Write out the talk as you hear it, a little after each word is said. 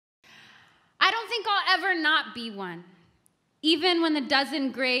don't think I'll ever not be one. Even when the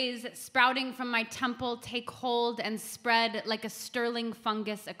dozen grays sprouting from my temple take hold and spread like a sterling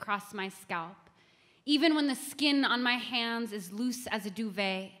fungus across my scalp. Even when the skin on my hands is loose as a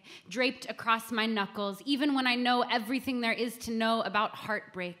duvet, draped across my knuckles, even when I know everything there is to know about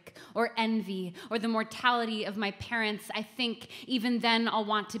heartbreak or envy or the mortality of my parents, I think even then I'll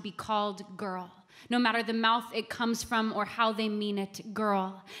want to be called girl. No matter the mouth it comes from or how they mean it,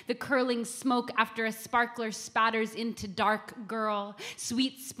 girl. The curling smoke after a sparkler spatters into dark, girl.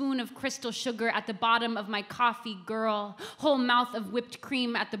 Sweet spoon of crystal sugar at the bottom of my coffee, girl. Whole mouth of whipped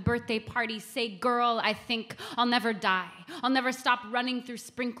cream at the birthday party, say, girl, I think I'll never die. I'll never stop running through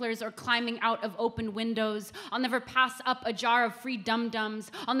sprinklers or climbing out of open windows. I'll never pass up a jar of free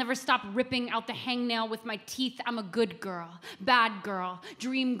dum-dums. I'll never stop ripping out the hangnail with my teeth. I'm a good girl, bad girl,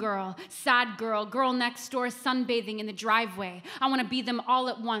 dream girl, sad girl, girl next door sunbathing in the driveway. I want to be them all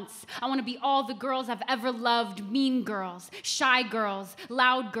at once. I want to be all the girls I've ever loved, mean girls, shy girls,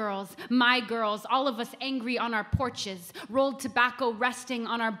 loud girls, my girls, all of us angry on our porches, rolled tobacco resting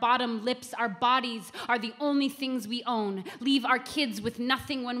on our bottom lips. Our bodies are the only things we own. Leave our kids with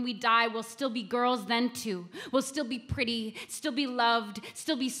nothing when we die. We'll still be girls then too. We'll still be pretty, still be loved,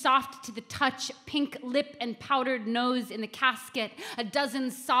 still be soft to the touch, pink lip and powdered nose in the casket, a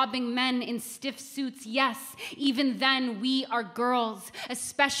dozen sobbing men in stiff suits. Yes, even then we are girls.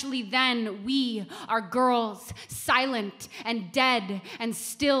 Especially then we are girls, silent and dead and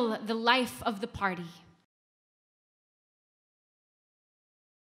still the life of the party.